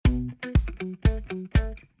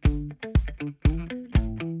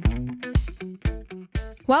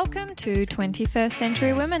Welcome to 21st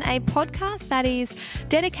Century Women, a podcast that is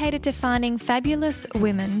dedicated to finding fabulous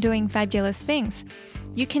women doing fabulous things.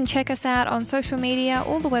 You can check us out on social media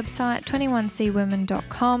or the website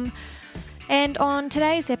 21cwomen.com. And on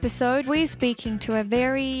today's episode, we're speaking to a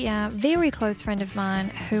very close friend of mine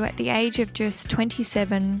who at the age of just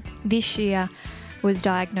 27 this year was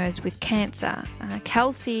diagnosed with cancer.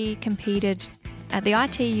 Kelsey competed at the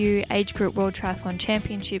ITU Age Group World Triathlon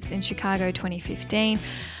Championships in Chicago 2015.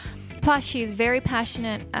 Plus, she is very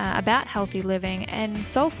passionate about healthy living and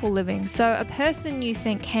soulful living, so a person you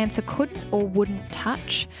think cancer couldn't or wouldn't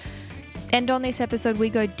touch. And on this episode, we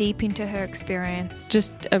go deep into her experience.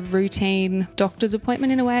 Just a routine doctor's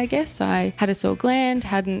appointment in a way, I guess. I had a sore gland,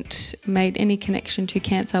 hadn't made any connection to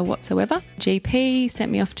cancer whatsoever. GP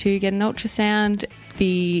sent me off to get an ultrasound.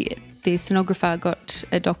 The sonographer got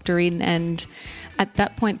a doctor in, and at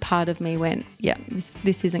that point, part of me went, yeah,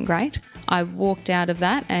 this isn't great. I walked out of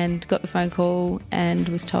that and got the phone call and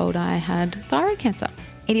was told I had thyroid cancer.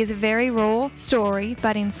 It is a very raw story,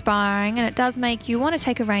 but inspiring, and it does make you want to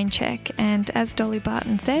take a rain check. And as Dolly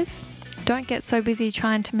Parton says, don't get so busy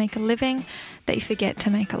trying to make a living that you forget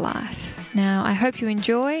to make a life. Now, I hope you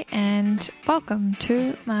enjoy, and welcome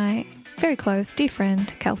to my very close dear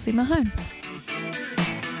friend, Kelsey Mahon.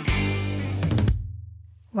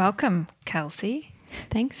 Welcome, Kelsey.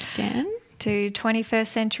 Thanks, Jen. To 21st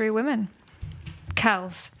Century Women.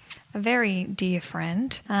 Kels, a very dear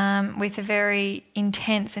friend with a very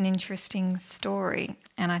intense and interesting story.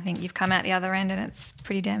 And I think you've come out the other end and it's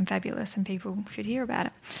pretty damn fabulous and people should hear about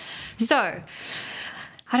it. So,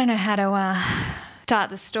 I don't know how to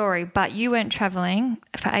start the story, but you went travelling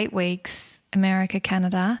for 8 weeks, America,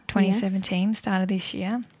 Canada, 2017, yes. Started this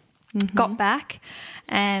year. Mm-hmm. Got back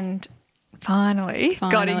and Finally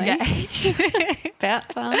got engaged. About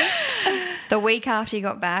time. The week after you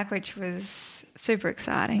got back, which was super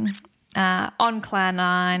exciting. On cloud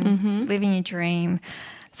nine, living your dream.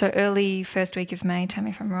 So early first week of May, tell me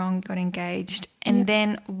if I'm wrong, got engaged. And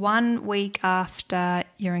then 1 week after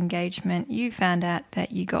your engagement, you found out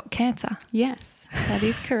that you got cancer. Yes, that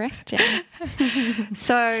is correct, Jen.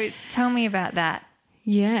 So tell me about that.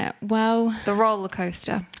 Yeah, well... The roller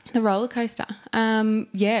coaster.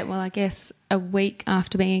 I guess a week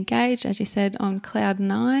after being engaged, as you said, on cloud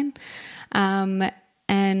nine,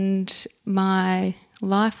 and my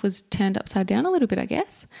life was turned upside down a little bit, I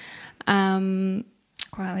guess. Quite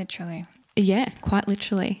literally. Yeah, quite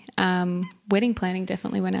literally. Wedding planning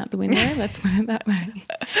definitely went out the window, let's put it that way.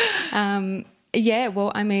 I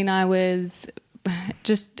was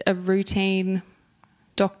just a routine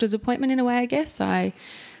doctor's appointment in a way, I guess. I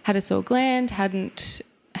had a sore gland, hadn't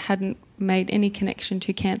made any connection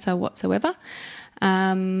to cancer whatsoever.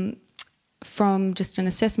 From just an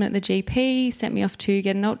assessment at the GP, sent me off to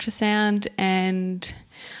get an ultrasound, and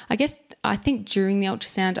I think during the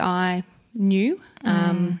ultrasound I knew.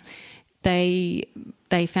 They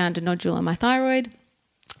found a nodule on my thyroid.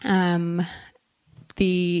 The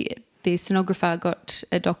sonographer got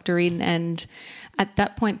a doctor in, and at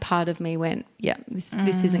that point part of me went, yeah,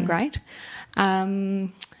 this isn't great.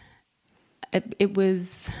 It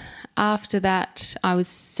was after that I was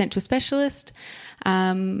sent to a specialist,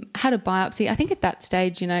 had a biopsy. I think at that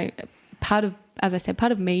stage, part of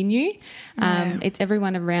me knew. It's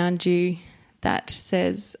everyone around you that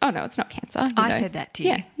says, oh, no, it's not cancer. I said that to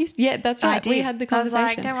you. Yeah, that's right. We had the conversation. I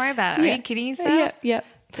was like, don't worry about it. Are you kidding yourself? Yeah.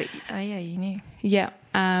 But, you knew. Yeah.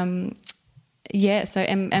 So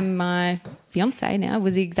and my fiancé now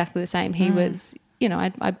was exactly the same. He was,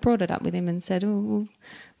 I brought it up with him and said, oh, well,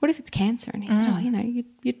 what if it's cancer? And he said,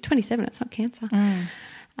 you're 27, it's not cancer.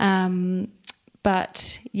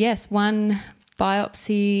 But yes, one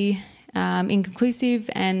biopsy inconclusive,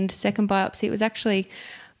 and second biopsy, it was actually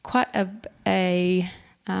quite a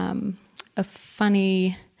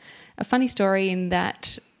funny story in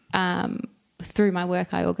that through my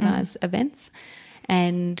work I organise events,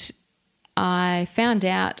 and I found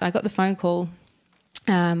out, I got the phone call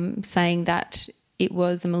saying that it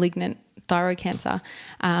was a malignant thyroid cancer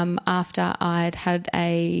after I'd had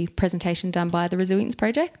a presentation done by the Resilience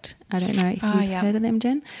Project. I don't know if you've heard of them,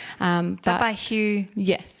 Jen. But by Hugh.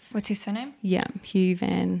 Yes. What's his surname? Yeah, Hugh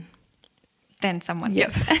Van. Then someone.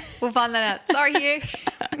 Yes. We'll find that out. Sorry, Hugh.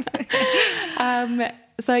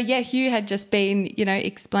 Hugh had just been,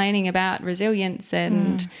 explaining about resilience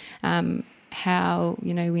and how,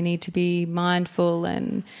 we need to be mindful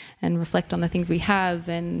and reflect on the things we have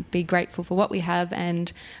and be grateful for what we have.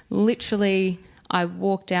 And literally I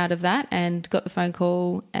walked out of that and got the phone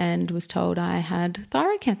call and was told I had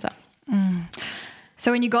thyroid cancer.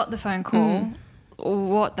 So when you got the phone call,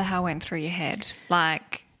 what the hell went through your head?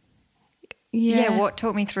 Like, yeah, what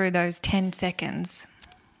talk me through those 10 seconds?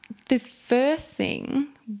 The first thing,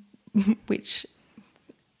 which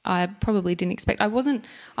I probably didn't expect, I wasn't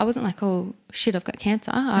like, oh shit, I've got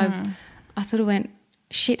cancer. I sort of went,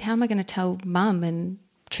 shit, how am I going to tell Mum and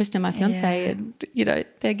Tristan, my fiance, and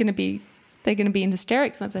they're going to be in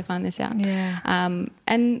hysterics once they find this out. Yeah.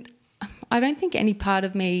 And I don't think any part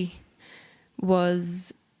of me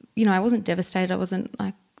was, I wasn't devastated. I wasn't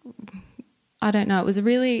like, I don't know. It was a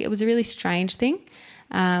really strange thing.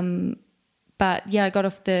 But yeah, I got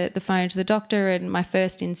off the phone to the doctor, and my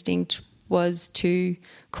first instinct was to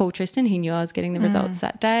call Tristan. He knew I was getting the results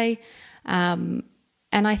that day. And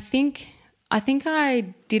I think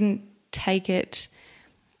I didn't take it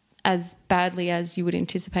as badly as you would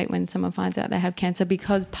anticipate when someone finds out they have cancer,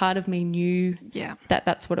 because part of me knew that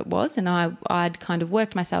that's what it was, and I'd kind of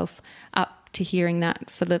worked myself up to hearing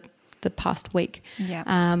that for the past week.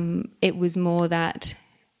 Yeah. It was more that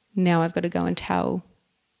now I've got to go and tell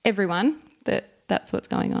everyone that that's what's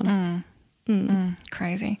going on.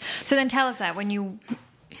 Crazy. So then tell us that when you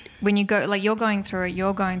go, like, you're going through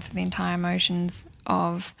the entire emotions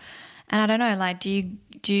of, and I don't know, like, do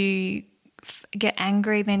you get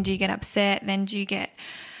angry, then do you get upset, then do you get,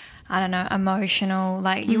 I don't know, emotional?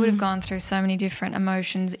 Like, you would have gone through so many different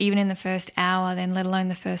emotions, even in the first hour, then let alone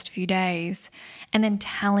the first few days, and then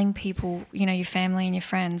telling people, your family and your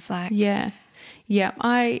friends, like.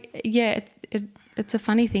 It's a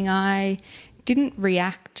funny thing. I didn't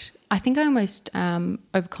react. I think I almost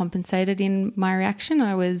overcompensated in my reaction.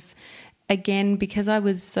 I was, again, because I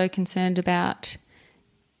was so concerned about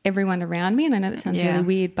everyone around me, and I know that sounds really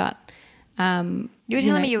weird, but you were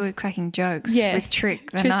telling me you were cracking jokes with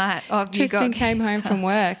Trick the night of you Tristan came home from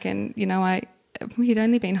work, and we'd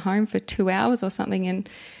only been home for 2 hours or something, and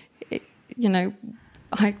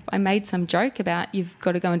I made some joke about, you've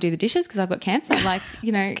got to go and do the dishes because I've got cancer, like,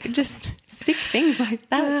 just sick things like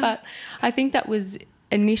that. But I think that was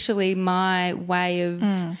initially my way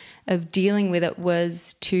of dealing with it,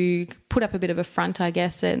 was to put up a bit of a front, I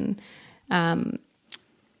guess, and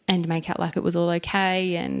make out like it was all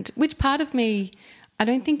okay. And which part of me, I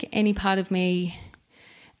don't think any part of me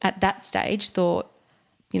at that stage thought,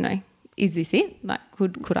 is this it? Like,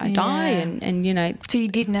 could I die? And So you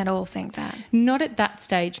didn't at all think that? Not at that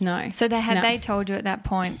stage, no. So they told you at that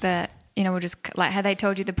point that, we'll just, like, had they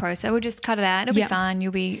told you the process, we'll just cut it out, it'll be fine,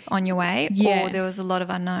 you'll be on your way? Yeah. Or there was a lot of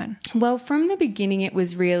unknown? Well, from the beginning it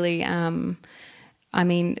was really, from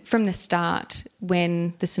the start,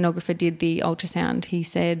 when the sonographer did the ultrasound, he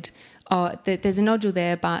said, there's a nodule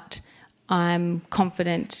there, but I'm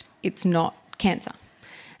confident it's not cancer.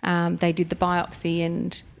 They did the biopsy,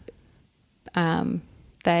 and when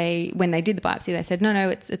they did the biopsy, they said, no,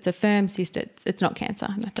 it's a firm cyst. It's not cancer.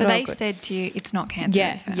 So they said to you, it's not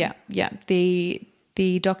cancer. Yeah.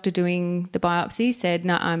 The doctor doing the biopsy said,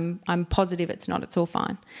 no, I'm positive it's not. It's all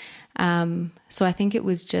fine. So I think it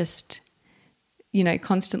was just,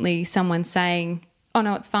 constantly someone saying, oh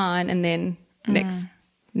no, it's fine, and then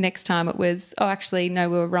next time it was, oh, actually, no,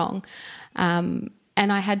 we were wrong. And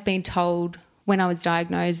I had been told when I was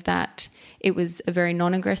diagnosed that it was a very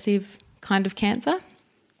non-aggressive kind of cancer.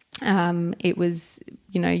 It was,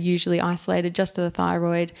 usually isolated just to the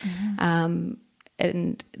thyroid, and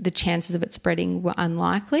the chances of it spreading were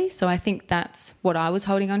unlikely. So I think that's what I was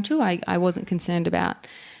holding on to. I wasn't concerned about,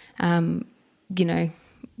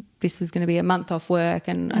 this was going to be a month off work,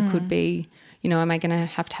 and I could be, am I going to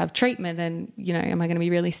have treatment, and, am I going to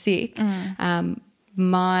be really sick?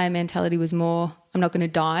 My mentality was more, I'm not going to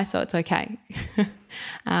die, so it's okay.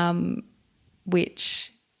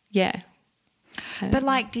 Which, yeah. But,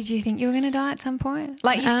 like, did you think you were going to die at some point?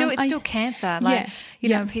 Like, it's still cancer. Like,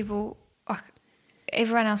 people,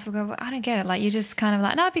 everyone else will go, well, I don't get it. Like, you're just kind of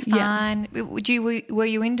like, no, it'll be fine. Yeah. Were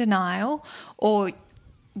you in denial, or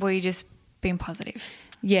were you just being positive?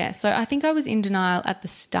 Yeah, so I think I was in denial at the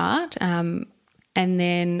start, and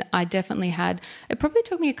then I definitely it probably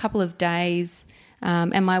took me a couple of days,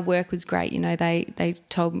 and my work was great. I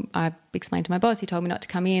explained to my boss, he told me not to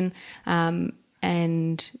come in,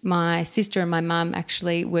 and my sister and my mum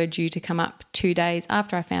actually were due to come up 2 days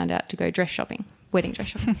after I found out to go wedding dress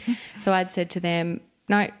shopping. So I'd said to them,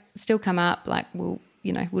 no, still come up, like, we'll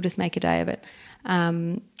just make a day of it.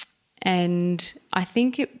 And I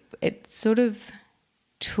think it sort of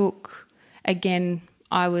took, again,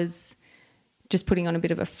 I was just putting on a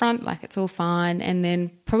bit of a front, like it's all fine. And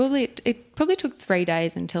then it probably took 3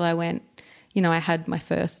 days until I went, I had my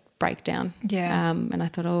first breakdown. Yeah. And I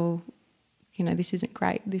thought, this isn't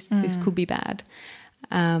great. This could be bad.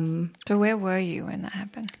 So where were you when that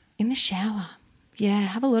happened? In the shower. Yeah, I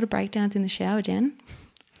have a lot of breakdowns in the shower, Jen.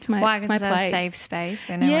 It's my, Why? it's my Because it's a place. safe space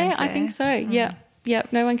where no Yeah, one's I there. think so. Yeah.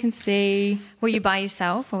 Yep. No one can see. Were you by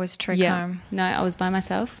yourself or was Trick home? No, I was by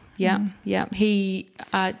myself. Yeah. Yeah.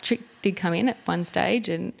 Trick did come in at one stage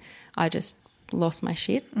and I just lost my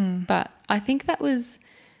shit. But I think that's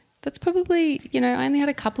probably, I only had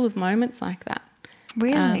a couple of moments like that.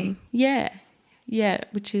 Really? Yeah,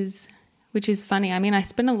 which is funny. I mean, I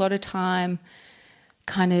spent a lot of time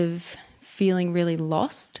kind of feeling really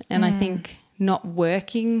lost, and I think not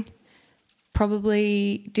working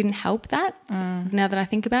probably didn't help that. Now that I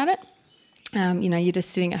think about it, you're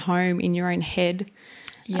just sitting at home in your own head,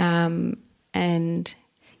 and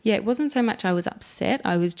it wasn't so much I was upset.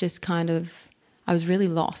 I was just I was really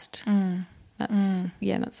lost.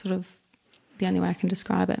 That's sort of the only way I can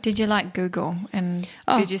describe it. Did you Google and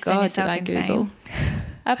did you send yourself did I insane? Google?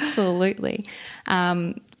 Absolutely.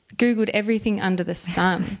 Googled everything under the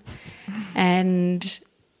sun. And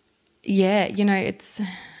it's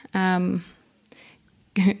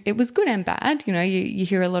it was good and bad. You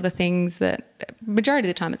hear a lot of things that majority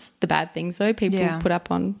of the time it's the bad things though people put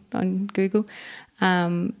up on Google. But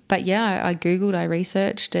I Googled, I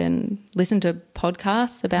researched and listened to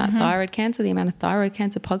podcasts about thyroid cancer, the amount of thyroid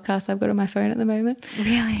cancer podcasts I've got on my phone at the moment.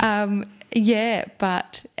 Really?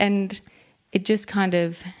 And it just kind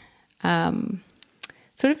of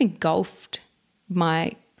sort of engulfed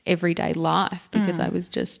my everyday life because I was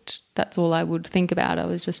that's all I would think about. I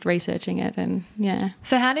was just researching it and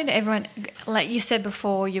So how did everyone, like you said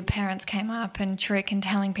before, your parents came up and Trick and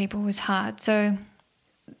telling people was hard. So,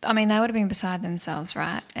 I mean, they would have been beside themselves,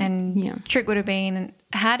 right? And Trick would have been,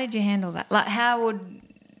 how did you handle that? Like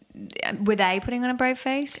were they putting on a brave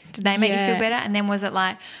face? Did they make you feel better? And then was it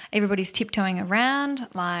like everybody's tiptoeing around?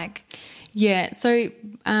 So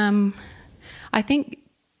I think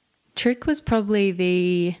Trick was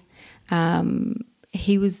probably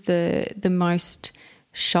he was the most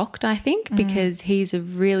shocked, I think, because he's a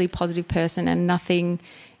really positive person and nothing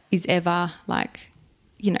is ever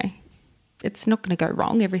it's not going to go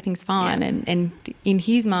wrong. Everything's fine. Yeah. And in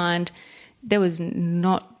his mind, there was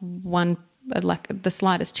not the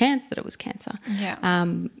slightest chance that it was cancer. Yeah.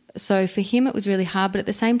 So for him, it was really hard. But at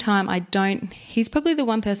the same time, he's probably the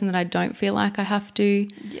one person that I don't feel like I have to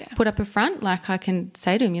put up a front. Like I can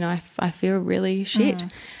say to him, I feel really shit.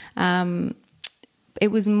 It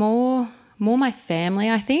was more my family,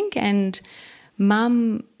 I think. And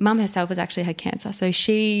mum herself has actually had cancer. So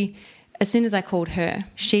as soon as I called her,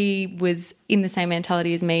 she was in the same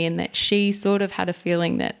mentality as me, and that she sort of had a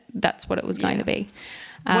feeling that that's what it was going to be.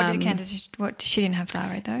 What did cancer? She didn't have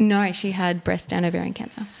thyroid though. No, she had breast and ovarian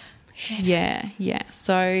cancer. Shit. Yeah.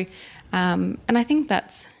 So, and I think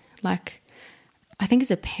that's I think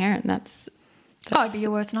as a parent, that's it'd be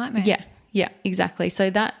your worst nightmare. Yeah, exactly.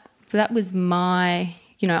 So that was my,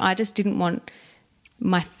 I just didn't want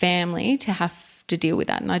my family to have to deal with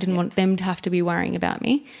that, and I didn't want them to have to be worrying about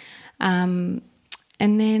me. And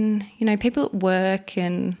then, people at work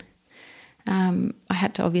and I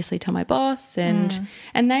had to obviously tell my boss and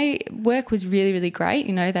work was really, really great.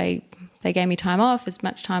 They gave me time off, as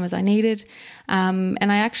much time as I needed. And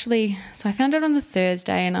so I found out on the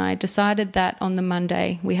Thursday and I decided that on the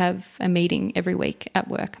Monday we have a meeting every week at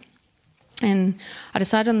work. And I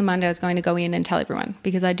decided on the Monday I was going to go in and tell everyone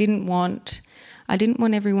because I didn't want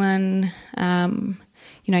everyone,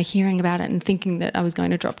 hearing about it and thinking that I was going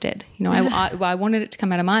to drop dead. I wanted it to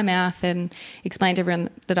come out of my mouth and explain to everyone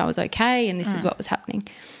that I was okay and this is what was happening.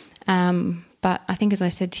 But I think, as I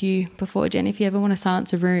said to you before, Jen, if you ever want to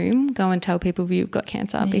silence a room, go and tell people you've got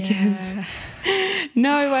cancer because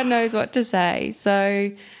no one knows what to say.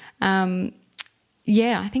 So,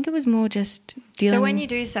 I think it was more just dealing. So when you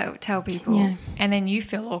do so tell people and then you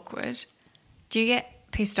feel awkward, do you get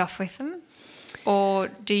pissed off with them? Or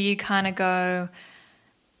do you kind of go,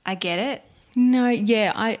 I get it? No,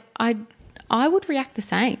 I would react the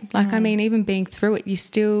same. I mean, even being through it,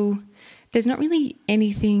 there's not really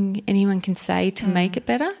anything anyone can say to make it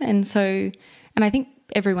better. And so, and I think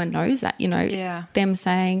everyone knows that, them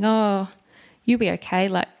saying, oh, you'll be okay.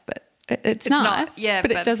 It's nice,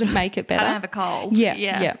 but it doesn't make it better. I don't have a cold.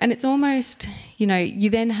 Yeah. And it's almost, you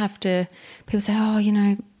then have to, people say, oh,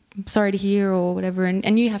 I'm sorry to hear or whatever.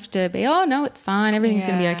 And you have to be, oh, no, it's fine. Everything's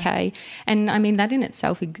going to be okay. And, I mean, that in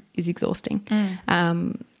itself is exhausting.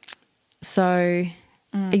 So,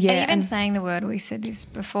 and even saying the word, we said this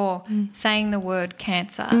before, saying the word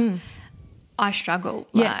cancer, I struggle.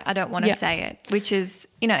 I don't want to say it, which is,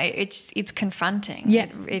 it's confronting. Yeah.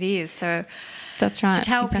 It is. So that's right. To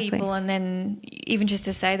tell people and then even just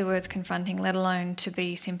to say the word's confronting, let alone to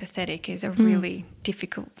be sympathetic, is a really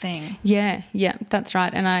difficult thing. Yeah, that's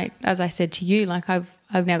right. And as I said to you,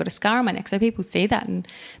 I've now got a scar on my neck. So people see that and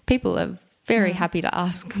people are very happy to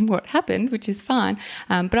ask what happened, which is fine.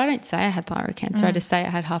 But I don't say I had thyroid cancer. I just say I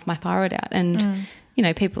had half my thyroid out. And, you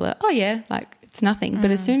know, people are, oh, yeah, like it's nothing.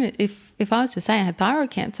 But as soon as if I was to say I had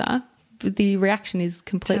thyroid cancer, the reaction is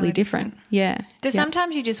completely Totally different. Yeah.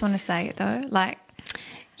 Sometimes you just want to say it though? Like,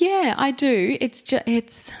 yeah, I do.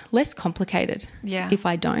 It's less complicated if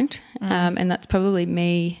I don't. And that's probably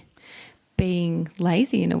me being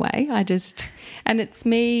lazy in a way. And it's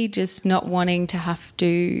me just not wanting to have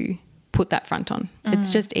to put that front on.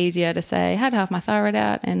 It's just easier to say, I had half my thyroid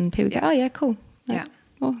out, and people go, oh, yeah, cool. Like,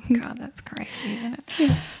 well, God, that's crazy, isn't it?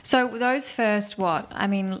 Yeah. So those first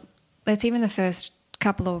let's even the first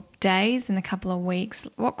couple of days and a couple of weeks,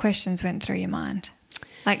 what questions went through your mind?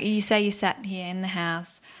 Like you say you sat here in the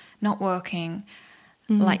house, not working,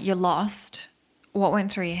 like you're lost. What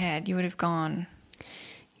went through your head? You would have gone...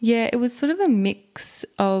 Yeah, it was sort of a mix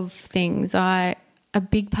of things. A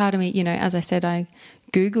big part of me, you know, as I said, I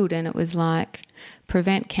Googled and it was like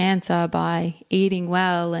prevent cancer by eating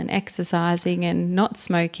well and exercising and not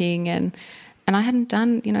smoking. And I hadn't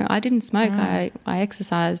done, you know, I didn't smoke. I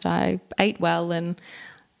exercised, I ate well. And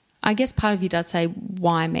I guess part of you does say,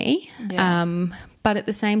 why me? Yeah. But at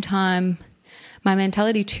the same time, my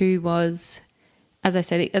mentality too was, as I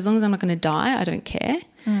said, as long as I'm not going to die, I don't care.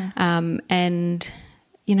 And...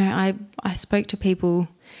 You know, I spoke to people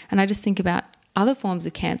and I just think about other forms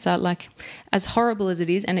of cancer, like as horrible as it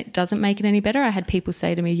is, and it doesn't make it any better. I had people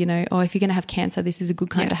say to me, you know, oh, if you're going to have cancer, this is a good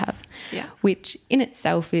kind to have, which in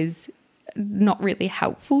itself is not really a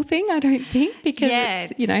helpful thing, I don't think, because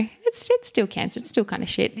it's, you know, it's still cancer. It's still kind of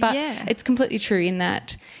shit, but it's completely true in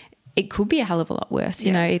that it could be a hell of a lot worse.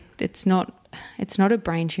 You know, it's not a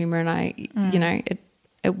brain tumor, and you know,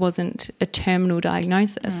 it wasn't a terminal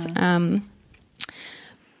diagnosis.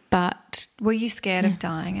 But were you scared of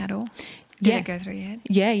dying at all? Did it go through your head?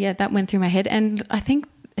 Yeah, that went through my head. And I think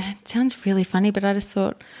it sounds really funny, but I just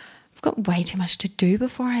thought I've got way too much to do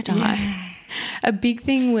before I die. Yeah. A big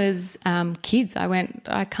thing was kids. I haven't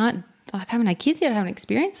had kids yet. I haven't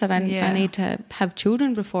experienced that. I need to have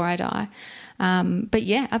children before I die. But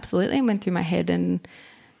yeah, absolutely, it went through my head. And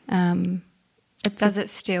does it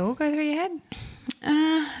still go through your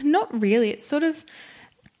head? Not really. It's sort of,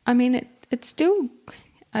 I mean, it's still...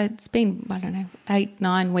 It's been, I don't know,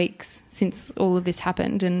 8-9 weeks since all of this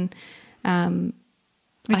happened, and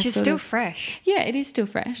which is still fresh. Yeah, it is still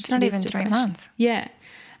fresh. It's not even 3 months. Yeah,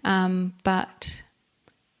 but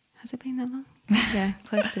has it been that long? Yeah,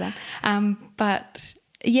 close to that. But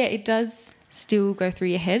yeah, it does still go through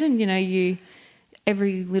your head, and you know,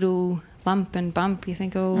 every little lump and bump, you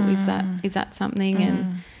think, oh, is that something?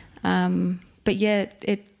 And but yeah,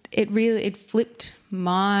 it really flipped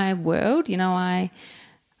my world. You know,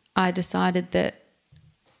 I decided that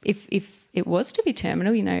if it was to be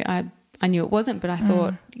terminal, you know, I knew it wasn't, but I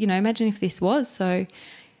thought, you know, imagine if this was. So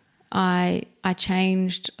I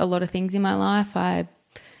changed a lot of things in my life. I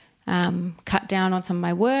cut down on some of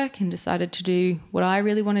my work and decided to do what I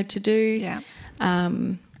really wanted to do. Yeah.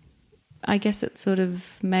 I guess it sort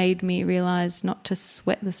of made me realise not to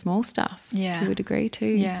sweat the small stuff to a degree too.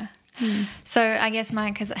 Yeah. So I guess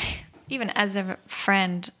because even as a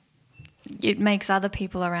friend, it makes other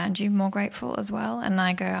people around you more grateful as well. And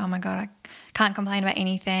I go, oh my God, I can't complain about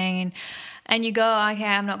anything. And you go, okay,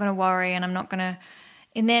 I'm not going to worry, and I'm not going to.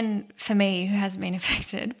 And then for me, who hasn't been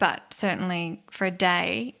affected, but certainly for a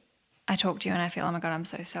day, I talk to you and I feel, oh my God, I'm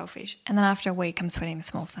so selfish. And then after a week, I'm sweating the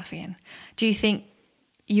small stuff again. Do you think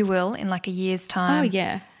you will in like a year's time? Oh,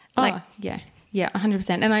 yeah. Yeah, 100%.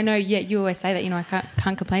 And I know, you always say that, you know, I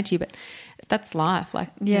can't complain to you, but that's life. Like,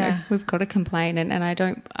 you know, we've got to complain. And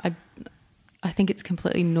I think it's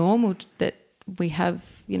completely normal that we have,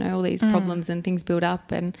 you know, all these problems and things build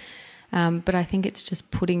up. And but I think it's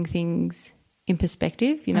just putting things in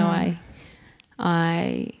perspective. You know,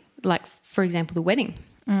 I like, for example, the wedding.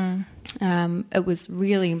 It was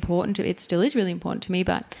really important it still is really important to me,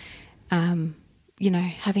 but you know,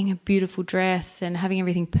 having a beautiful dress and having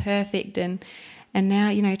everything perfect, and now,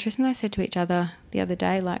 you know, Tristan and I said to each other the other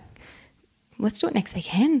day, like, let's do it next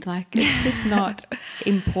weekend. Like, it's just not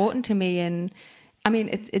important to me. And I mean,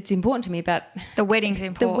 it's important to me, but the wedding's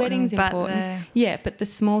important. Yeah, but the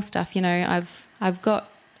small stuff, you know, I've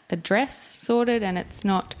got a dress sorted, and it's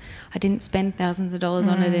not, I didn't spend thousands of dollars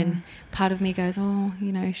on it, and part of me goes, oh,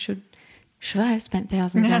 you know, should I have spent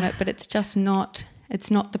thousands on it? But it's just not,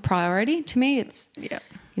 it's not the priority to me. It's, you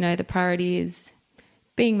know, the priority is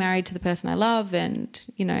being married to the person I love and,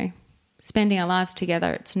 you know, spending our lives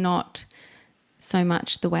together. It's not so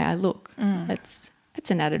much the way I look. It's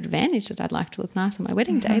an added advantage that I'd like to look nice on my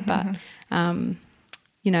wedding day, but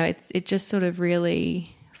it just sort of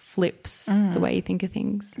really flips the way you think of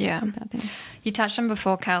things. Yeah. About things. You touched on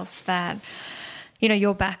before, Kels, that,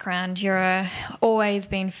 your background, you're always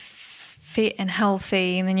been fit and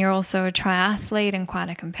healthy, and then you're also a triathlete and quite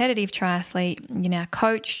a competitive triathlete. You now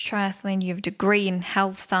coach triathlon. You have a degree in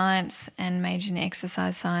health science and major in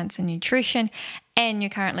exercise science and nutrition, and you're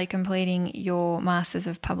currently completing your Masters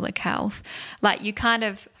of Public Health. Like, you kind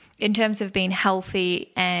of, in terms of being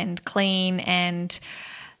healthy and clean, and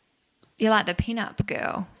you're like the pin-up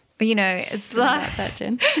girl. It's like that,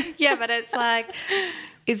 Jen. Yeah, but it's like,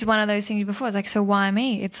 it's one of those things before. It's like, so why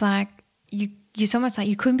me? It's like it's almost like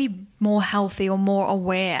you couldn't be more healthy or more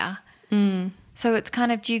aware. So it's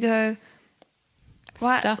kind of, do you go,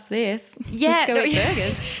 what? Stuff this. Yeah. Let's go eat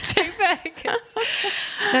burgers. burgers.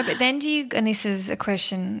 No, but then do you, and this is a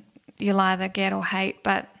question you'll either get or hate,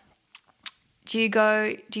 but do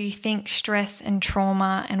you think stress and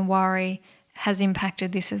trauma and worry has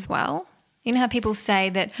impacted this as well? You know how people say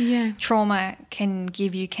that trauma can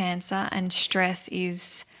give you cancer and stress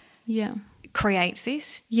creates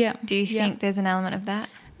this? Yeah. Do you think there's an element of that?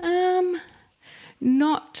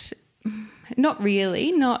 Not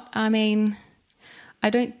really. I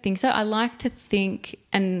don't think so. I like to think,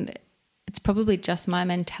 and it's probably just my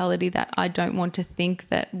mentality, that I don't want to think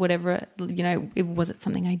that whatever, was it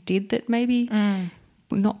something I did that maybe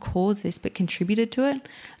not caused this but contributed to it.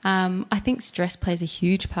 I think stress plays a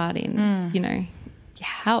huge part in, your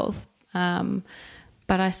health.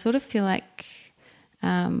 But I sort of feel like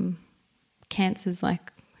cancer's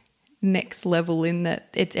like next level in that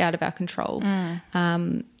it's out of our control.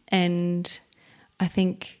 And I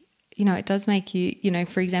think, it does make you,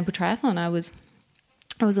 for example, triathlon, I was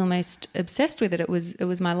almost obsessed with it. It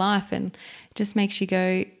was my life, and it just makes you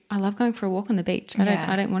go, I love going for a walk on the beach.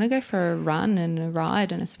 I don't want to go for a run and a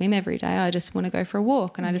ride and a swim every day. I just want to go for a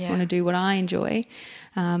walk, and I just want to do what I enjoy.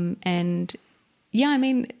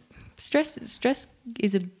 Stress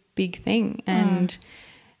is a big thing, and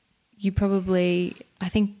you probably, I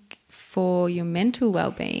think for your mental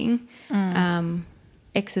well-being,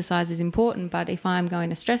 exercise is important, but if I'm going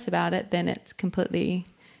to stress about it, then it's completely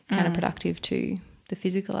counterproductive to the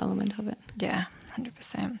physical element of it. Yeah, 100%.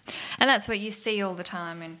 And that's what you see all the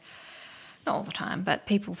time, and not all the time, but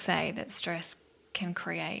people say that stress can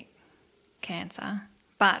create cancer.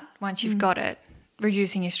 But once you've got it,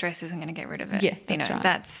 reducing your stress isn't going to get rid of it. Yeah, that's right.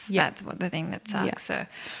 That's what the thing that sucks. Yeah. So,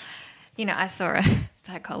 I saw a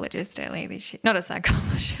psychologist earlier this year. Not a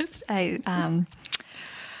psychologist,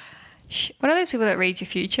 what are those people that read your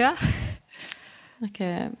future? Like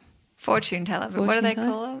a fortune teller. But what do they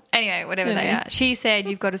call them? Anyway, whatever they are. She said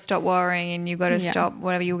you've got to stop worrying and you've got to stop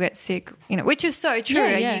whatever, you'll get sick, which is so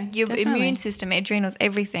true. Your immune system, adrenals,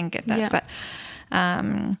 everything get that.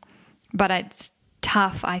 Yeah. But it's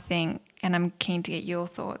tough, I think, and I'm keen to get your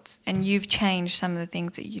thoughts. And you've changed some of the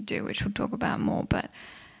things that you do, which we'll talk about more. But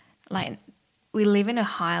like, we live in a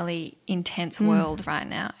highly intense world right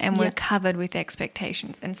now, and we're covered with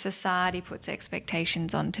expectations, and society puts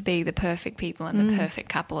expectations on to be the perfect people and the perfect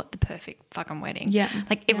couple at the perfect fucking wedding. Yeah.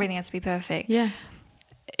 Like, everything has to be perfect. Yeah.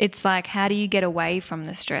 It's like, how do you get away from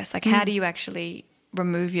the stress? Like, how do you actually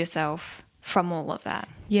remove yourself from all of that?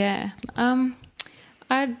 Yeah.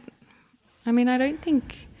 I don't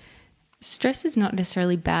think stress is not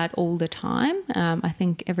necessarily bad all the time. I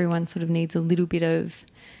think everyone sort of needs a little bit of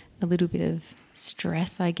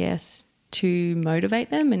stress, I guess, to motivate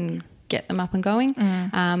them and get them up and going.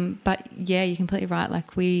 But yeah, you're completely right.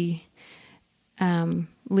 Like, we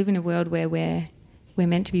live in a world where we're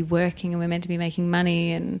meant to be working and we're meant to be making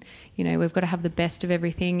money, and we've got to have the best of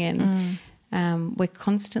everything, and we're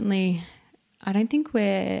constantly, I don't think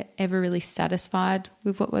we're ever really satisfied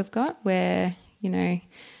with what we've got, where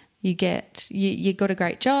you got a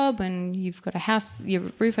great job and you've got a house, your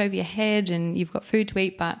roof over your head, and you've got food to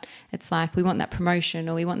eat, but it's like, we want that promotion,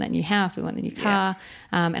 or we want that new house, we want the new car.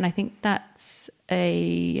 And I think that's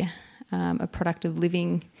a product of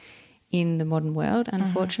living in the modern world,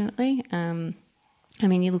 unfortunately.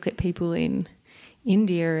 You look at people in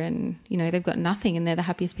India, and they've got nothing, and they're the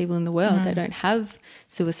happiest people in the world. They don't have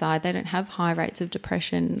suicide, they don't have high rates of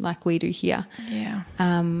depression like we do here.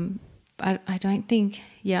 I don't think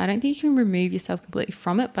you can remove yourself completely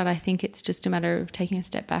from it, but I think it's just a matter of taking a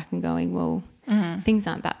step back and going, well, things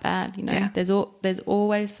aren't that bad, There's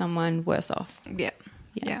always someone worse off.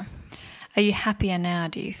 Yeah. Are you happier now,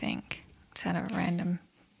 do you think? Is that a random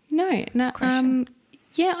No. question?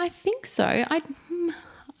 Yeah, I think so. I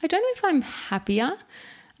don't know if I'm happier.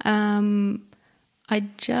 I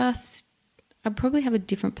probably have a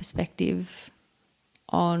different perspective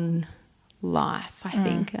on life, I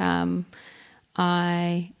think. I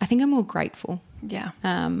think I'm more grateful. Yeah.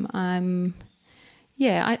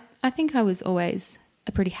 I think I was always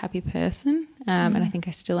a pretty happy person, and I think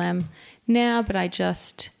I still am now, but I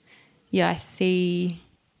just, I see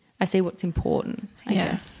what's important, I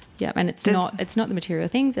guess. Yeah. And it's not the material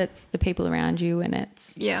things, it's the people around you, and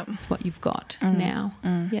it's what you've got now.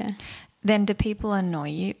 Yeah. Then do people annoy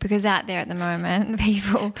you? Because out there at the moment,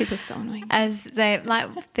 people are so annoying. As they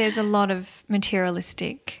there's a lot of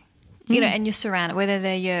materialistic, and you're surrounded, whether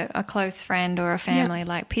they're a close friend or a family,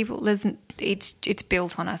 people. It's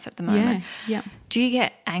built on us at the moment. Yeah. Do you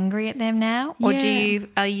get angry at them now, or do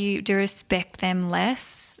you respect them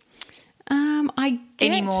less?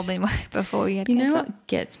 Any more than before you had cancer? You know what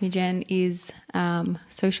gets me, Jen, is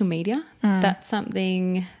social media. That's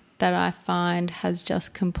something that I find has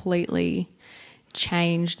just completely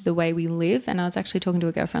changed the way we live. And I was actually talking to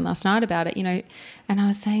a girlfriend last night about it, and I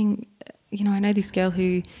was saying, I know this girl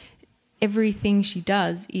who everything she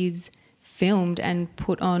does is filmed and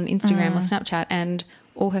put on Instagram or Snapchat, and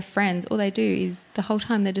all her friends, all they do is the whole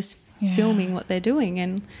time they're just filming what they're doing.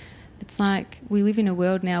 And it's like we live in a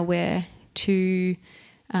world now where we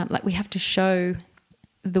have to show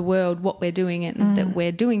the world what we're doing and that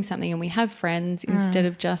we're doing something and we have friends instead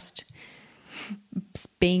of just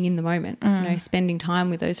being in the moment, spending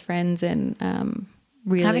time with those friends and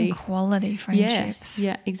really having quality friendships.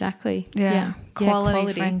 Yeah, exactly. Yeah.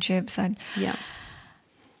 Quality friendships. I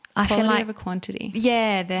quality feel like over quantity.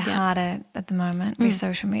 Yeah, they're harder at the moment with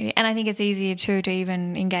social media. And I think it's easier too to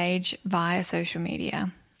even engage via social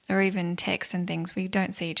media or even text and things. We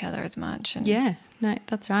don't see each other as much. No,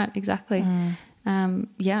 that's right. Exactly.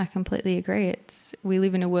 I completely agree. We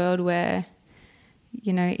live in a world where,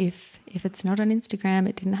 if it's not on Instagram,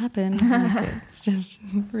 it didn't happen. It's just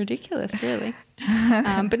ridiculous, really.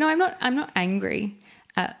 But no, I'm not angry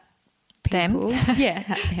at people. Them? Yeah,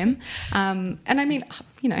 at them. And I mean,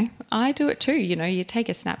 I do it too. You take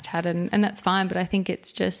a Snapchat and that's fine, but I think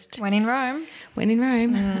it's just when in Rome.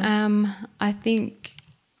 I think,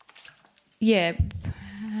 I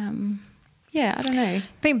don't know.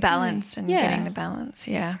 Being balanced and getting the balance,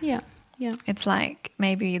 Yeah. It's like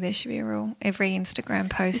maybe there should be a rule. Every Instagram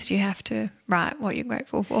post you have to write what you're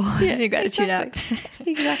grateful for. Yeah, your gratitude exactly.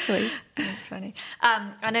 Exactly. That's funny.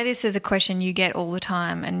 I know this is a question you get all the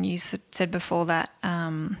time, and you said before that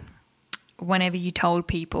whenever you told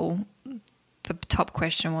people, the top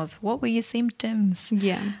question was, what were your symptoms?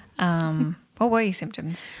 Yeah. What were your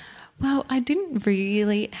symptoms? Well, I didn't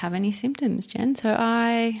really have any symptoms, Jen. So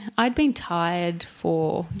I'd been tired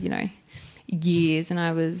for, years, and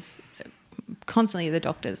I was constantly at the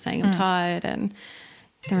doctors saying I'm tired, and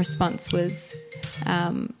the response was,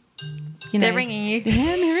 they're ringing you.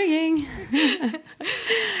 Yeah, they're ringing.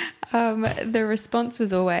 The response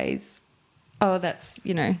was always, oh, that's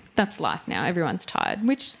life now. Everyone's tired,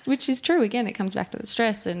 which is true. Again, it comes back to the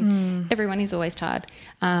stress, and everyone is always tired.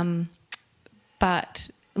 But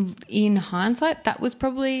in hindsight, that was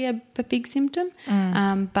probably a big symptom.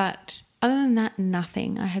 But other than that,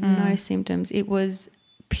 nothing. I had no symptoms. It was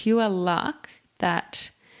pure luck that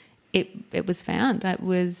it was found. It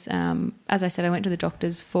was, as I said, I went to the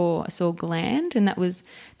doctors for a sore gland, and that was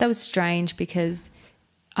strange because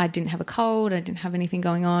I didn't have a cold, I didn't have anything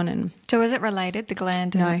going on. And so was it related, the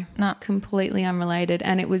gland? No, completely unrelated.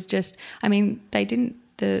 And it was just,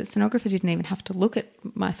 the sonographer didn't even have to look at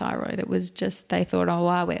my thyroid. It was just, they thought, oh,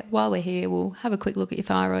 while we're here, we'll have a quick look at your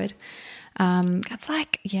thyroid. That's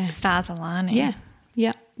like stars aligning.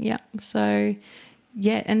 Yeah. So,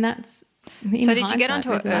 and that's... So did you get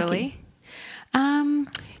onto it early?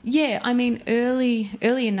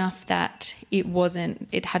 Early enough that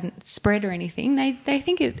it hadn't spread or anything. They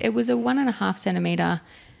think it was a 1.5 centimetre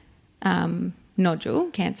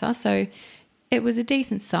nodule cancer, so it was a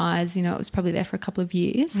decent size. It was probably there for a couple of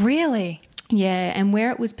years. Really? Yeah, and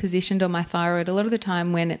where it was positioned on my thyroid, a lot of the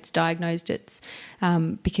time when it's diagnosed, it's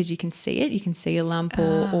because you can see it. You can see a lump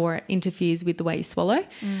or it interferes with the way you swallow.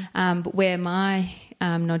 But where my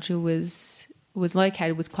nodule was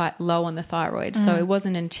located was quite low on the thyroid. So it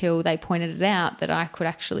wasn't until they pointed it out that I could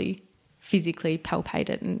actually physically palpate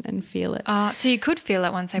it and feel it. So you could feel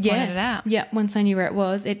it once they pointed it out? Yeah, once I knew where it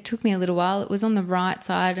was. It took me a little while. It was on the right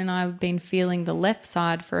side, and I've been feeling the left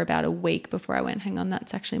side for about a week before I went, hang on,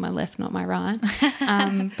 that's actually my left, not my right.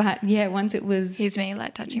 But, yeah, once it was... Here's me,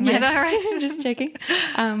 touching my thyroid. Just checking.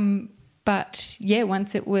 But, yeah,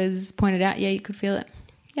 once it was pointed out, you could feel it.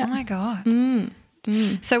 Yeah. Oh, my God.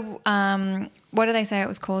 So what do they say it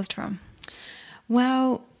was caused from?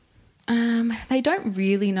 Well... they don't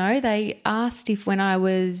really know. They asked if when I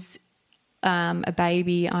was a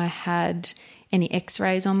baby I had any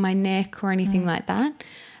x-rays on my neck or anything like that,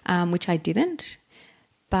 which I didn't.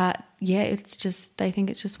 But yeah, it's just, they think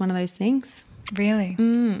it's just one of those things. Really?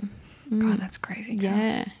 Mm. God, that's crazy.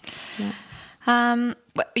 Yeah. Yeah.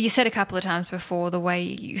 You said a couple of times before the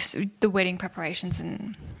way the wedding preparations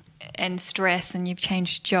and stress, and you've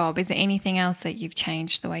changed job. Is there anything else that you've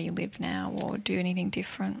changed the way you live now or do anything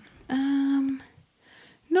different?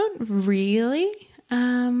 Not really.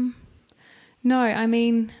 No, I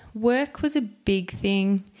mean, work was a big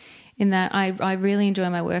thing in that I really enjoy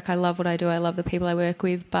my work. I love what I do. I love the people I work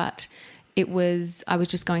with, but I was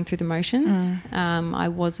just going through the motions. I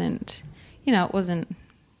wasn't, it wasn't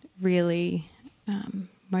really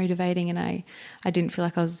motivating, and I didn't feel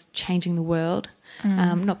like I was changing the world.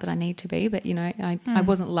 Not that I need to be, but, I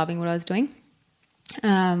wasn't loving what I was doing.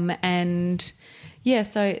 And yeah,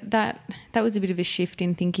 so that was a bit of a shift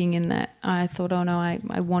in thinking, in that I thought, oh no,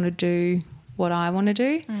 I want to do what I want to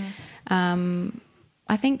do.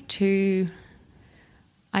 I think too,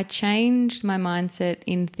 I changed my mindset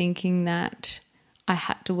in thinking that I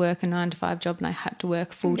had to work a 9-to-5 job, and I had to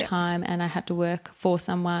work full time, and I had to work for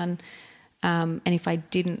someone. And if I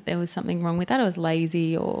didn't, there was something wrong with that. I was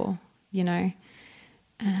lazy, or,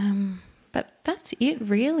 but that's it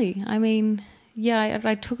really. I mean, yeah,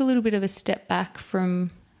 I took a little bit of a step back from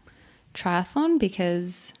triathlon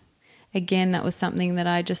because, again, that was something that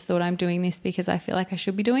I just thought, I'm doing this because I feel like I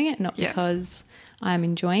should be doing it, not because I'm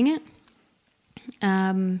enjoying it.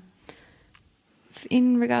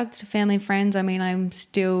 In regards to family and friends, I mean, I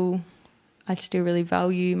still really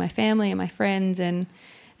value my family and my friends, and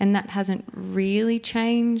that hasn't really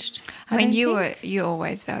changed. I mean, you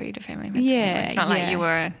always valued a family member. Yeah, it's not like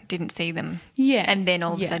you didn't see them. Yeah, and then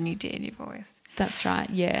all of a sudden you did. You've always that's right.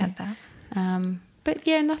 Yeah, had that. But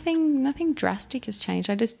yeah, nothing drastic has changed.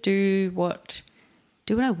 I just do what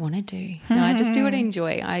I want to do. No, I just do what I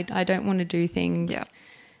enjoy. I don't want to do things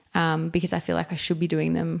because I feel like I should be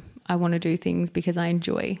doing them. I want to do things because I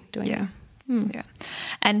enjoy doing them. Yeah.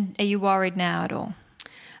 And are you worried now at all?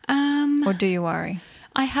 Or do you worry?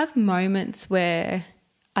 I have moments where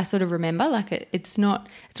I sort of remember, like it's not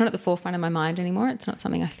at the forefront of my mind anymore. It's not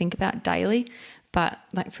something I think about daily. But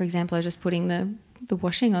like, for example, I was just putting the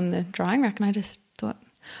washing on the drying rack, and I just thought,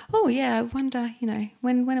 oh yeah, I wonder,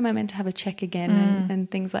 when am I meant to have a check again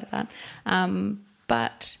and things like that.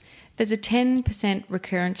 But there's a 10%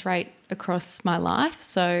 recurrence rate across my life.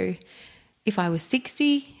 So if I was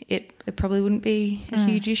 60, it probably wouldn't be a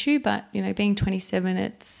huge issue. But, being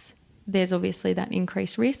 27, there's obviously that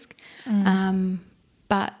increased risk.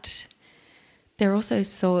 But they're also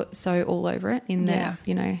so all over it in that,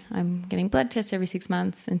 I'm getting blood tests every 6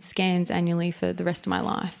 months and scans annually for the rest of my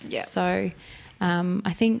life. Yeah. So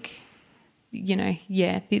I think,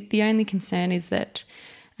 the only concern is that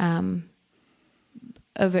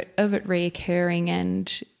of it reoccurring,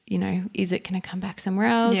 and, is it going to come back somewhere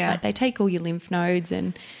else? Yeah. Like, they take all your lymph nodes,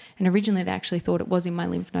 and originally they actually thought it was in my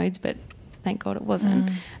lymph nodes, but thank God it wasn't.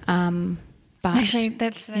 But actually,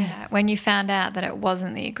 that's when you found out that it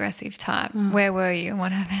wasn't the aggressive type, where were you and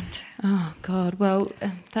what happened? Oh God, well,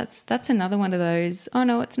 that's another one of those, oh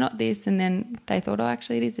no, it's not this, and then they thought, oh,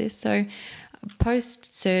 actually it is this. So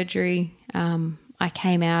post surgery, I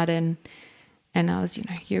came out and I was,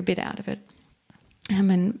 you're a bit out of it.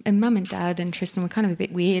 And Mum and Dad and Tristan were kind of a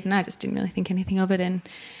bit weird, and I just didn't really think anything of it. And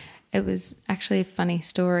it was actually a funny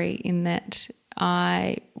story in that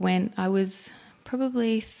I was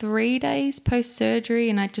probably 3 days post-surgery,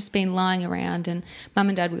 and I'd just been lying around, and Mum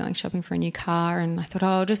and Dad were going shopping for a new car, and I thought,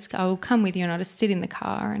 I'll come with you, and I'll just sit in the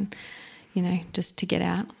car and, just to get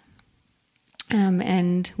out.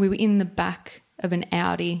 And we were in the back of an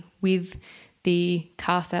Audi with the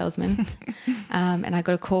car salesman, and I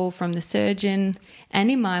got a call from the surgeon,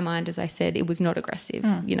 and in my mind, as I said, it was not aggressive.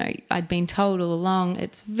 I'd been told all along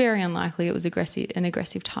it's very unlikely it was an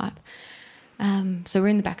aggressive type. So we're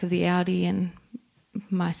in the back of the Audi, and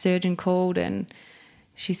my surgeon called, and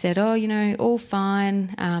she said, oh, all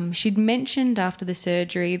fine. She'd mentioned after the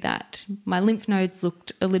surgery that my lymph nodes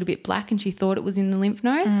looked a little bit black, and she thought it was in the lymph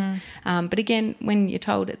nodes. But again, when you're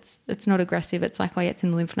told it's not aggressive, it's like, oh yeah, it's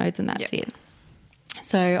in the lymph nodes, and that's it.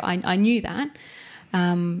 So I knew that.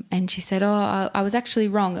 And she said, oh, I was actually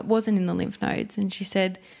wrong. It wasn't in the lymph nodes. And she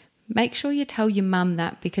said, make sure you tell your mum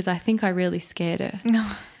that, because I think I really scared her. No.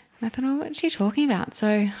 And I thought, oh, what's she talking about?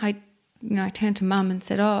 So I turned to Mum and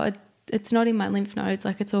said, oh, it's not in my lymph nodes,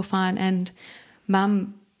 like it's all fine. And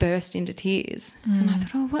Mum burst into tears. And I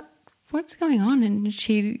thought, oh, what's going on? And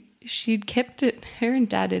she'd kept it, her and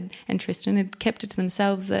Dad and Tristan had kept it to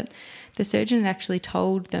themselves, that the surgeon had actually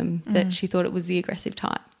told them that she thought it was the aggressive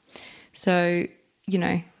type. So,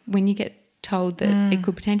 when you get told that it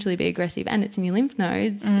could potentially be aggressive and it's in your lymph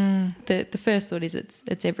nodes, the first thought is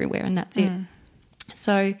it's everywhere, and that's it.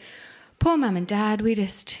 So poor mum and dad, we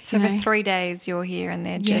just... So for 3 days you're here and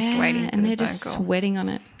they're just waiting for and the they're phone just call. sweating on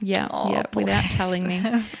it. Yeah, Poor without things. telling me.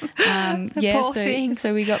 Poor things.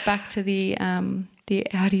 So we got back to the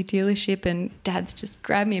Audi dealership and Dad's just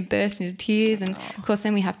grabbed me and burst into tears. And, of course,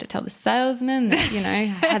 then we have to tell the salesman that, I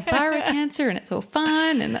had thyroid cancer and it's all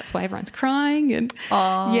fine and that's why everyone's crying. And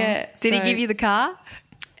Did he give you the car?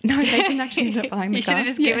 No, they didn't actually end up buying the You car. should have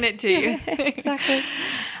just given it to you. Exactly.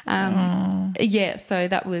 So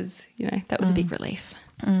that was, that was a big relief.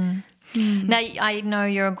 Now, I know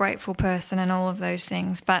you're a grateful person and all of those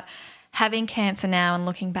things, but having cancer now and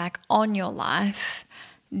looking back on your life,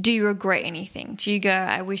 do you regret anything? Do you go,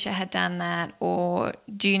 I wish I had done that? Or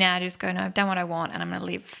do you now just go, no, I've done what I want and I'm going to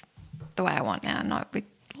live the way I want now, not with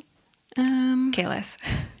careless?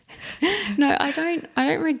 No, I don't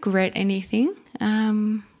regret anything.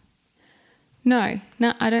 No, I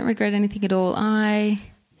don't regret anything at all. As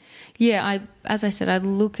I said, I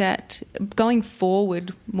look at going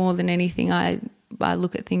forward more than anything. I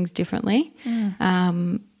look at things differently.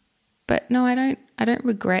 But no, I don't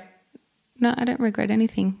regret. No, I don't regret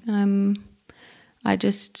anything. I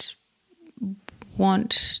just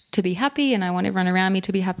want to be happy, and I want everyone around me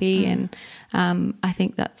to be happy, and I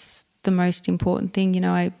think that's the most important thing.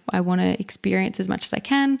 I want to experience as much as I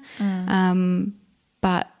can,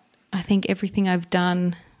 but I think everything I've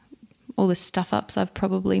done, all the stuff ups I've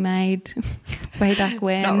probably made way back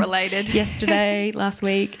when. It's not related. Yesterday, last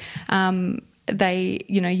week, you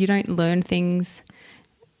don't learn things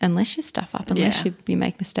unless you stuff up, unless you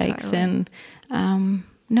make mistakes. Totally. And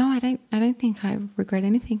no, I don't think I regret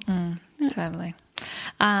anything. Totally.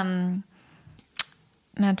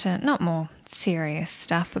 Now to not more serious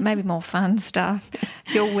stuff, but maybe more fun stuff.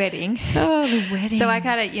 Your wedding. Oh, the wedding. So I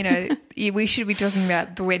kind of, we should be talking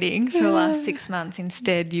about the wedding for the last 6 months.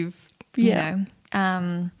 Instead, you know.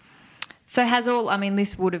 So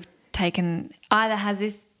this would have taken, either has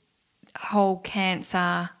this whole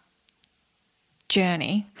cancer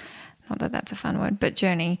journey, not that that's a fun word, but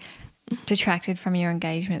journey, detracted from your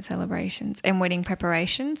engagement celebrations and wedding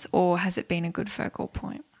preparations, or has it been a good focal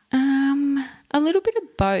point? A little bit of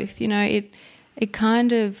both. It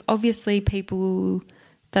kind of, obviously people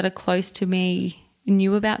that are close to me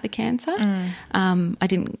knew about the cancer. I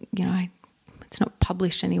didn't, it's not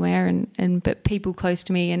published anywhere, but people close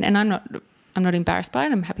to me, and I'm not embarrassed by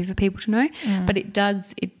it. I'm happy for people to know, but it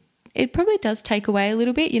probably does take away a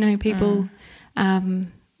little bit. People,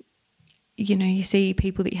 you see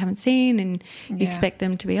people that you haven't seen, and you expect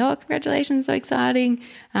them to be, oh, congratulations, so exciting,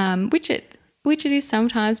 which it is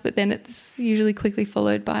sometimes, but then it's usually quickly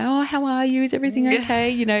followed by, oh, how are you? Is everything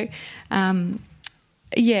okay?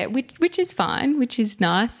 Which is fine, which is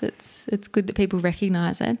nice. It's good that people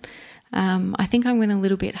recognise it. I think I went a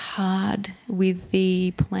little bit hard with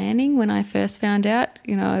the planning when I first found out.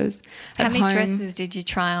 I was at home. How many dresses did you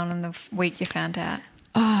try on in the week you found out?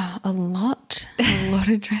 Oh, a lot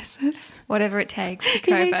of dresses. Whatever it takes to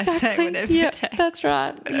cope, exactly. I say whatever it takes. That's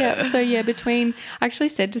right. Yeah. So I actually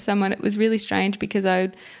said to someone, it was really strange because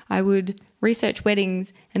I would research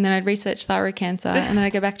weddings and then I'd research thyroid cancer and then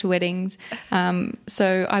I'd go back to weddings.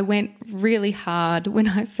 So I went really hard when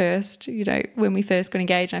when we first got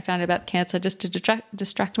engaged and I found out about the cancer, just to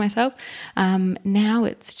distract myself. Now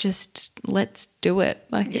it's just, let's do it.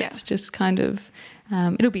 It's just kind of,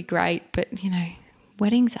 it'll be great, but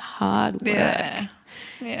weddings are hard work.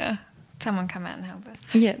 Yeah. Someone come out and help us.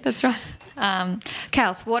 Yeah, that's right.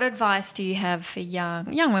 Kels, what advice do you have for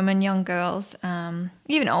young women, young girls,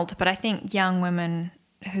 even older, but I think young women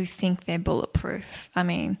who think they're bulletproof? I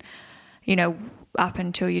mean, up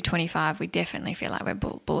until you're 25, we definitely feel like we're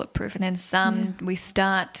bulletproof. And then we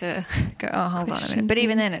start to go, oh, hold on a minute. But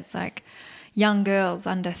even then it's like young girls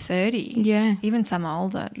under 30, even some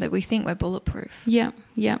older, that we think we're bulletproof. Yeah.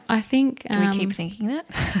 I think. Do we keep thinking that?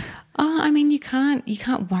 You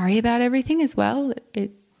can't worry about everything as well.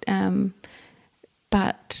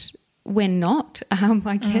 But we're not,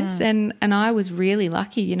 I guess. And I was really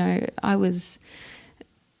lucky. I was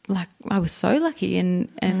so lucky, and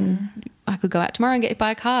I could go out tomorrow and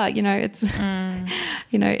buy a car. It's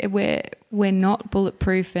we're not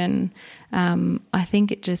bulletproof, and I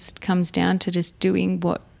think it just comes down to just doing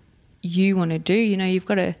what you want to do. You've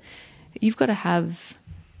got to have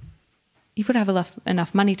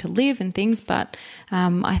enough money to live and things, but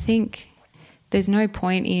I think there's no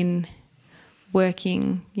point in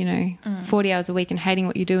working 40 hours a week and hating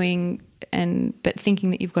what you're doing, but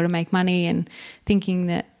thinking that you've got to make money, and thinking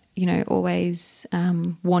that always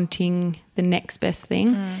wanting the next best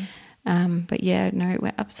thing. But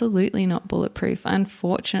we're absolutely not bulletproof,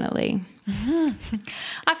 unfortunately.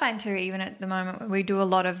 I find too, even at the moment, we do a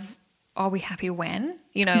lot of I'll be happy when,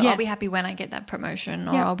 Yeah. I'll be happy when I get that promotion,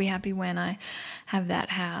 or I'll be happy when I have that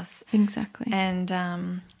house. Exactly.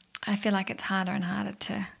 And I feel like it's harder and harder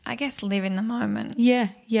to, I guess, live in the moment. Yeah,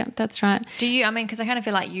 that's right. Do you, because I kind of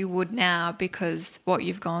feel like you would now because what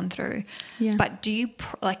you've gone through. Yeah. But do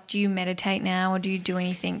you meditate now, or do you do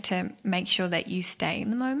anything to make sure that you stay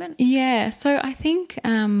in the moment? Yeah, so I think,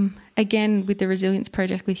 again, with the Resilience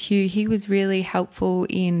Project with Hugh, he was really helpful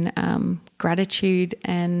in gratitude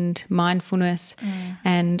and mindfulness.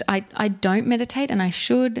 And I don't meditate, and I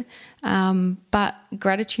should, but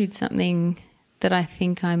gratitude's something that I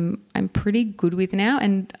think I'm pretty good with now.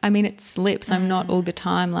 And I mean, it slips. I'm not all the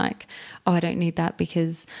time like, oh, I don't need that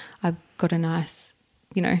because I've got a nice,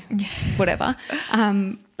 whatever.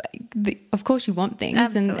 Of course you want things.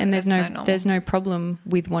 Absolutely. And That's there's no problem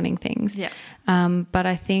with wanting things. Yeah. But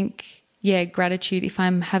I think, gratitude, if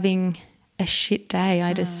I'm having a shit day,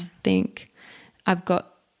 I just think I've got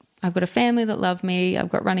a family that love me. I've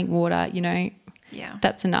got running water,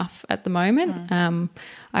 that's enough at the moment.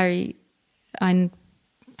 I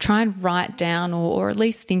try and write down or at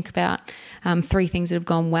least think about 3 things that have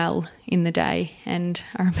gone well in the day. And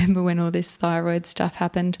I remember when all this thyroid stuff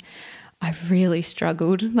happened, I really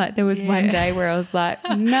struggled. Like there was one day where I was like,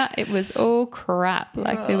 nah, it was all crap.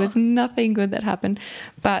 Like there was nothing good that happened.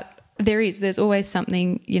 But there's always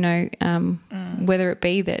something, whether it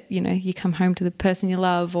be that, you come home to the person you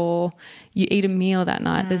love or you eat a meal that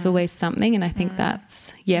night, there's always something. And I think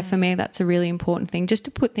that's, for me, that's a really important thing, just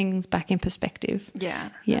to put things back in perspective. Yeah,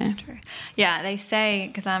 that's true. Yeah, they say,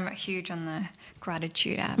 because I'm huge on the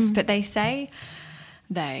gratitude apps, but they say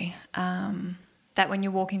that when you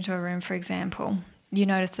walk into a room, for example, you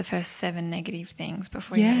notice the first 7 negative things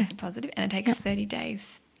before you notice the positive, and it takes 30 days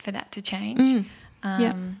for that to change.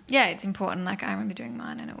 It's important. Like I remember doing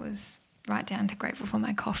mine, and it was right down to grateful for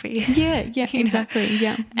my coffee. Exactly.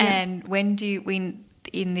 Yeah. And when do you,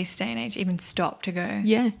 in this day and age, even stop to go,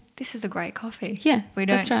 this is a great coffee? Yeah, we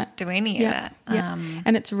don't that's right. do any of that.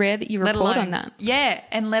 And it's rare that you report on that. Yeah,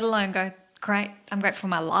 and let alone go, great, I'm grateful for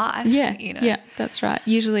my life. Yeah, that's right.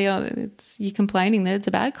 Usually it's you're complaining that it's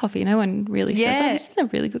a bad coffee. No one really says, oh, this is a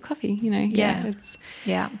really good coffee.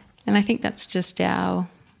 And I think that's just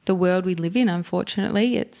the world we live in,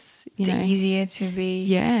 unfortunately. It's easier to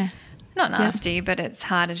be not nasty, but it's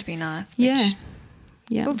harder to be nice, which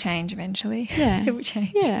will change eventually. It will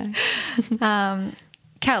change.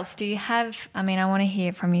 Kels, do you have, I want to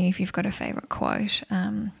hear from you if you've got a favourite quote,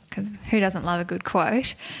 because who doesn't love a good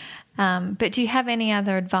quote? But do you have any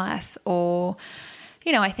other advice, or,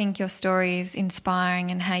 I think your story is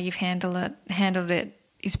inspiring, and how you've handled it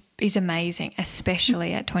is amazing,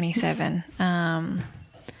 especially at 27.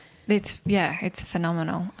 It's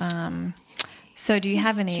phenomenal. So do you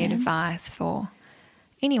have any advice for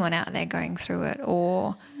anyone out there going through it,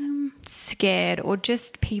 or scared, or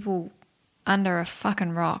just people under a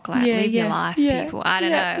fucking rock, like live your life, people? I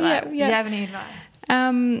don't know. Do you have any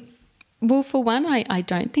advice? Well, for one, I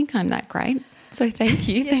don't think I'm that great. So thank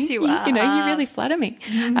you. Yes, you are. You really flatter me.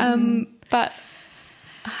 But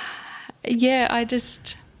I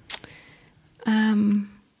just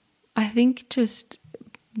I think just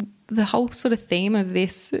the whole sort of theme of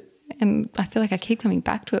this, and I feel like I keep coming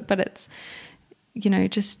back to it, but it's,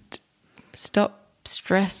 just stop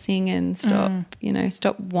stressing and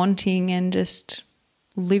stop wanting, and just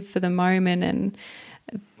live for the moment. And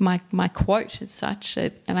my quote is such,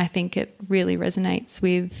 and I think it really resonates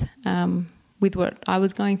with what I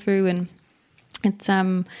was going through. And it's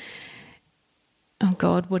oh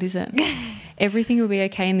God, what is it? Everything will be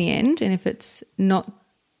okay in the end, and if it's not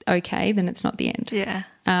okay, then it's not the end.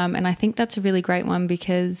 And I think that's a really great one,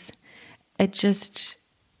 because it just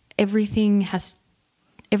everything has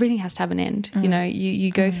to have an end.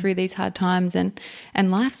 You go through these hard times, and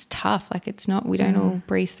life's tough. Like it's not, we don't all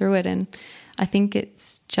breeze through it. And I think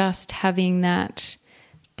it's just having that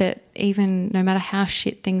even no matter how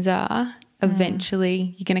shit things are,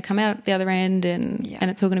 eventually you're going to come out the other end, and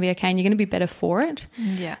it's all going to be okay, and you're going to be better for it.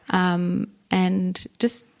 And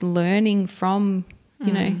just learning from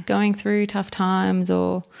going through tough times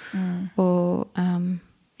or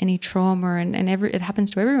any trauma, and it happens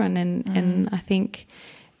to everyone. And I think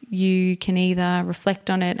you can either reflect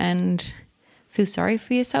on it and feel sorry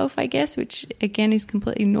for yourself, I guess, which again is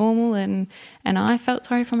completely normal. And I felt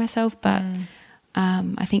sorry for myself, but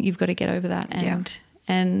I think you've got to get over that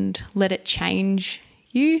and let it change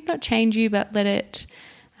you, not change you, but let it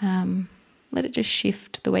just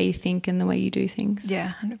shift the way you think and the way you do things.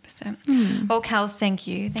 100%. Well, Kels, thank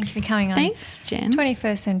you. Thank you for coming on. Thanks, Jen.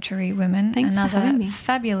 21st Century Women. Thanks for having me.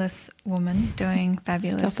 Fabulous woman doing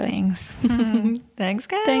fabulous things. Thanks,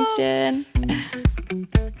 guys. Thanks, Jen.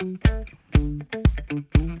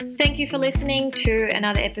 you for listening to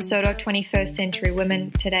another episode of 21st Century Women.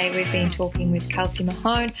 Today we've been talking with Kelsey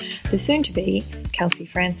Mahon, the soon-to-be Kelsey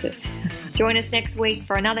Francis. Join us next week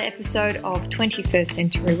for another episode of 21st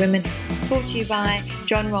Century Women, brought to you by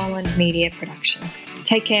John Rowland Media Productions.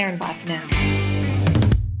 Take care and bye for now.